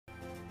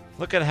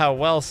Look at how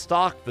well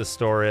stocked the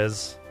store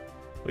is.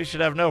 We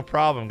should have no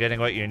problem getting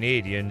what you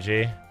need,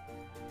 Yunji.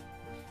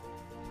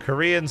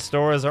 Korean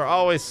stores are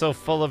always so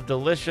full of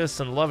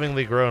delicious and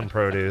lovingly grown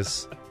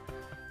produce.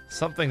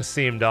 Something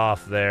seemed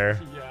off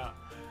there. Yeah.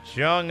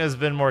 Jeong has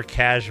been more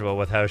casual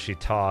with how she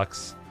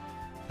talks.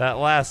 That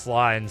last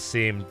line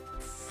seemed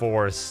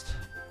forced.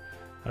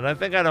 And I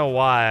think I know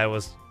why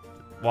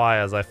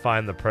as I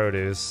find the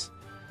produce.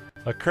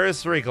 A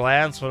cursory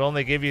glance would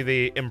only give you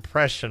the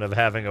impression of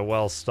having a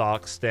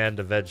well-stocked stand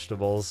of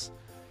vegetables.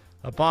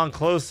 Upon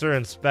closer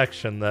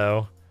inspection,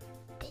 though,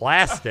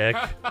 plastic?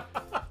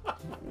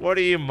 What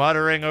are you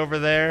muttering over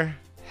there?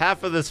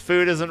 Half of this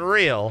food isn't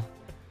real.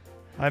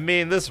 I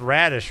mean, this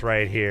radish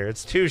right here,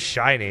 it's too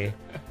shiny.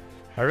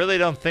 I really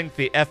don't think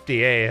the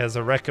FDA has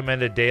a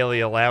recommended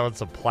daily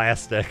allowance of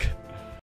plastic.